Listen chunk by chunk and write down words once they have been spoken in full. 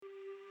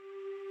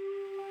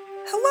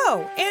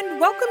Hello, and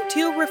welcome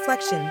to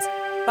Reflections,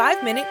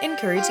 5-minute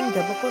encouraging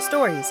biblical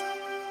stories.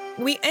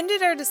 We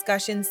ended our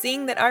discussion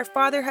seeing that our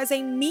Father has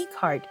a meek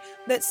heart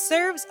that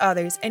serves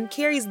others and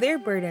carries their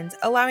burdens,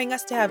 allowing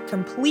us to have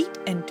complete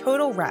and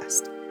total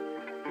rest.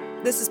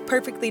 This is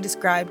perfectly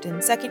described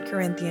in 2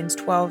 Corinthians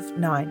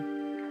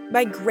 12:9.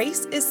 My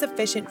grace is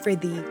sufficient for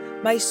thee,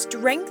 my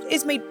strength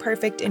is made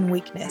perfect in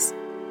weakness.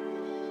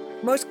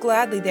 Most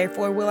gladly,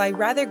 therefore, will I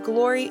rather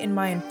glory in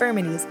my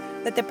infirmities,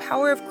 that the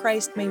power of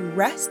Christ may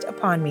rest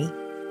upon me.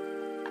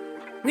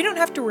 We don't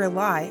have to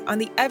rely on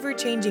the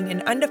ever-changing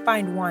and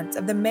undefined wants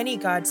of the many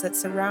gods that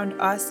surround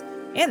us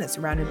and that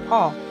surrounded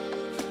Paul.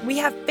 We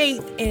have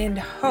faith and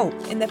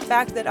hope in the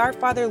fact that our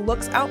Father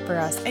looks out for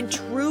us and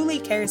truly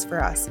cares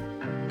for us.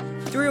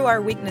 Through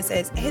our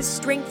weaknesses, His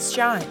strength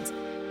shines.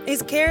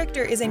 His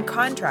character is in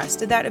contrast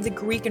to that of the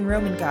Greek and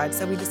Roman gods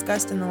that we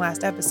discussed in the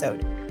last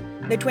episode.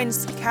 The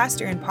twins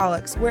Castor and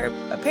Pollux were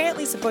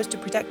apparently supposed to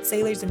protect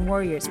sailors and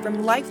warriors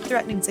from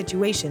life-threatening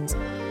situations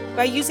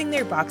by using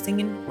their boxing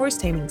and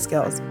horse-taming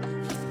skills.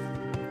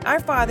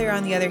 Our Father,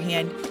 on the other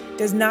hand,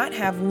 does not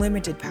have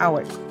limited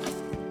power.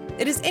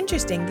 It is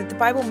interesting that the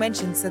Bible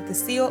mentions that the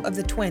seal of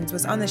the twins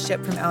was on the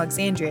ship from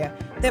Alexandria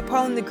that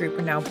Paul and the group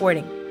are now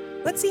boarding.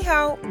 Let's see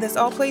how this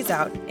all plays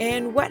out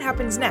and what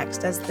happens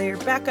next as they're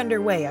back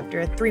underway after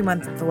a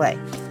 3-month delay.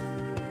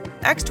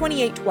 Acts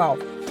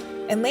 28:12.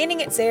 And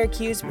landing at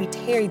Syracuse, we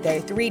tarried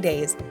there 3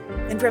 days,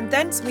 and from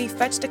thence we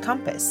fetched a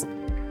compass,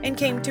 and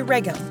came to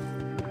Regum.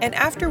 And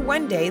after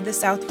 1 day the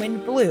south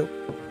wind blew,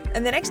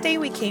 and the next day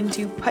we came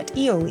to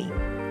Puteoli.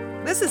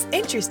 This is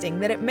interesting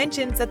that it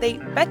mentions that they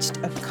fetched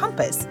a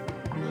compass.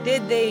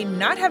 Did they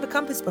not have a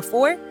compass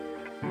before?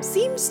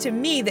 Seems to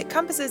me that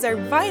compasses are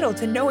vital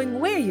to knowing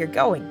where you're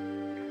going.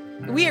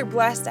 We are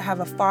blessed to have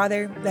a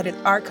Father that is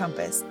our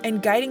compass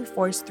and guiding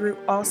force through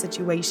all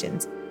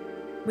situations.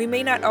 We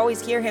may not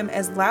always hear Him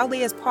as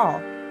loudly as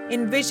Paul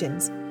in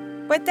visions,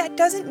 but that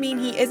doesn't mean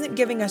He isn't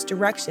giving us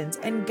directions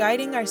and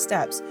guiding our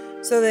steps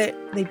so that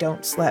they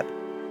don't slip.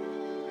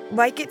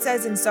 Like it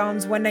says in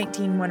Psalms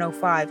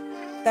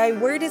 119:105, Thy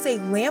word is a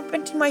lamp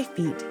unto my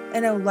feet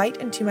and a light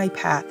unto my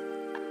path.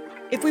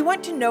 If we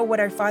want to know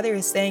what our Father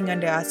is saying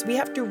unto us, we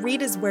have to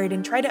read His word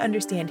and try to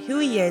understand who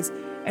He is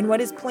and what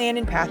His plan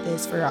and path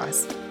is for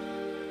us.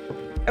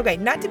 Okay,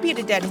 not to beat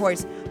a dead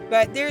horse,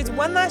 but there is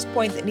one last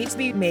point that needs to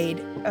be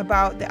made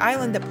about the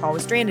island that Paul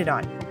was stranded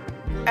on.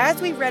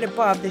 As we read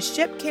above, the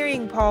ship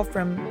carrying Paul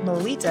from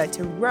Melita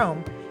to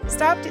Rome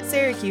stopped at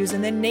Syracuse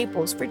and then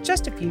Naples for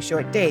just a few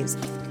short days.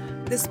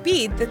 The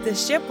speed that the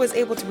ship was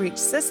able to reach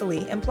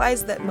Sicily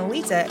implies that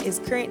Melita is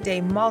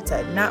current-day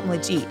Malta, not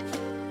Mlajit.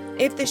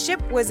 If the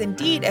ship was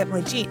indeed at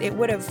Mlajit, it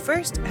would have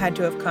first had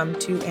to have come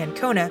to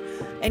Ancona,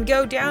 and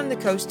go down the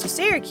coast to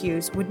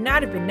Syracuse would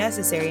not have been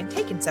necessary and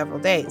taken several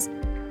days.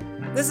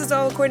 This is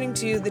all according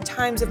to the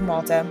Times of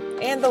Malta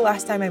and the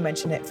last time I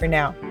mentioned it for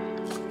now.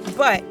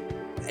 But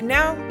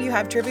now you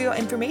have trivial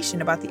information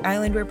about the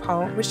island where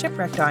Paul was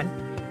shipwrecked on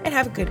and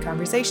have a good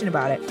conversation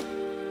about it.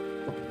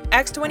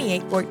 Acts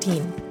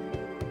 28:14,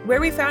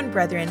 where we found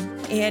brethren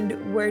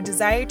and were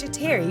desired to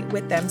tarry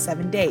with them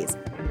 7 days.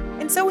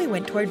 And so we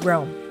went toward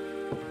Rome.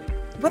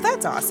 Well,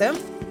 that's awesome.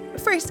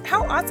 First,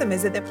 how awesome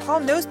is it that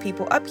Paul knows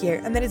people up here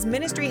and that his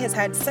ministry has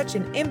had such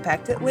an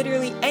impact that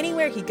literally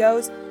anywhere he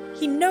goes,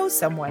 he knows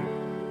someone.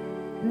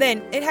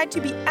 Then it had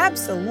to be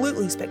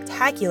absolutely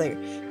spectacular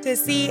to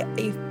see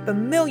a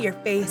familiar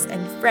face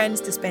and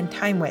friends to spend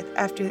time with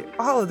after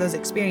all of those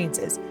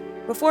experiences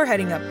before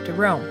heading up to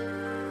Rome.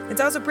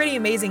 It's also pretty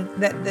amazing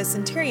that the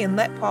centurion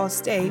let Paul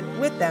stay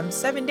with them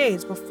 7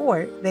 days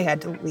before they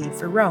had to leave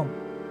for Rome.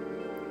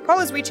 Paul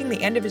is reaching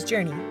the end of his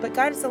journey, but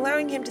God is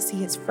allowing him to see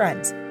his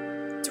friends.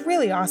 It's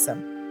really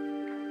awesome.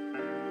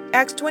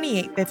 Acts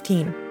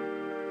 28:15.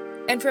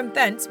 And from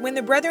thence, when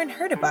the brethren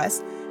heard of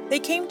us, they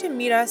came to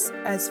meet us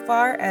as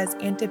far as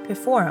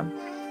Antipathorum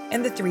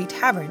and the 3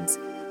 taverns,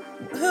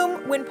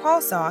 whom when Paul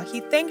saw, he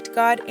thanked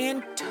God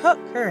and took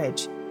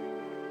courage.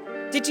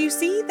 Did you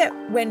see that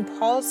when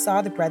Paul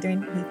saw the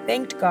brethren, he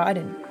thanked God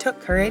and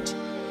took courage?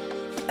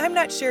 I'm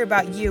not sure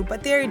about you,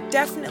 but there are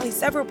definitely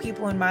several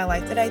people in my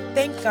life that I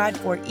thank God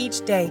for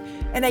each day,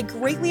 and I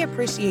greatly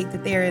appreciate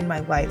that they are in my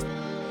life.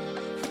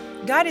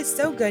 God is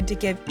so good to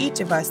give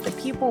each of us the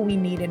people we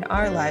need in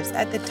our lives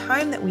at the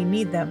time that we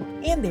need them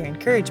and their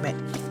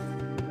encouragement.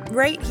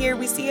 Right here,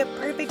 we see a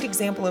perfect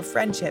example of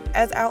friendship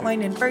as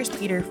outlined in 1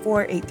 Peter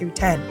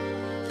 4:8-10.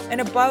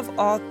 And above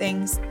all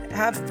things,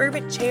 have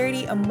fervent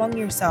charity among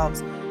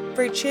yourselves,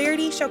 for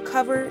charity shall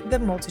cover the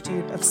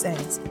multitude of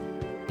sins.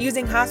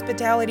 Using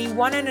hospitality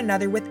one on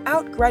another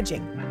without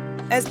grudging,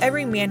 as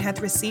every man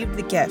hath received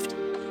the gift,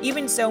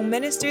 even so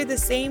minister the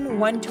same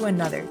one to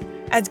another,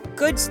 as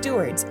good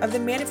stewards of the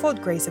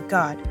manifold grace of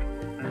God.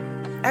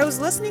 I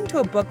was listening to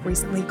a book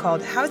recently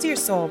called How's Your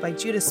Soul by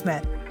Judah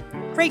Smith.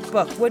 Great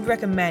book, would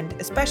recommend,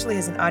 especially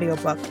as an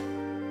audiobook.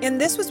 And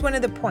this was one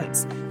of the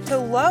points, to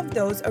love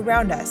those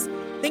around us,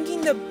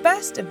 thinking the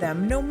best of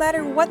them no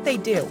matter what they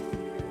do.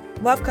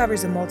 Love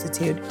covers a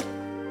multitude.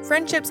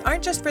 Friendships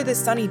aren't just for the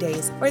sunny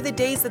days or the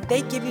days that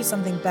they give you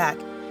something back.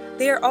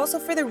 They are also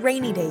for the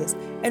rainy days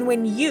and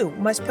when you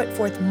must put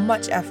forth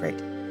much effort.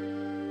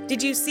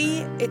 Did you see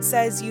it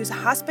says use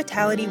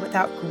hospitality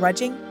without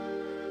grudging?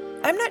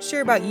 I'm not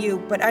sure about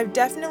you, but I've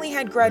definitely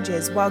had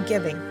grudges while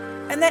giving,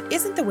 and that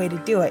isn't the way to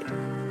do it.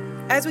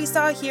 As we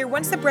saw here,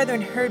 once the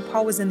brethren heard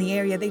Paul was in the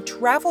area, they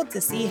traveled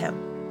to see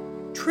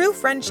him. True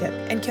friendship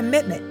and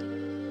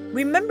commitment.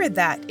 Remember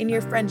that in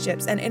your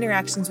friendships and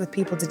interactions with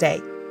people today.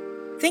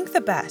 Think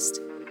the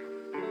best.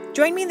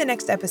 Join me in the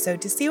next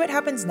episode to see what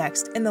happens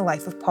next in the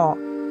life of Paul.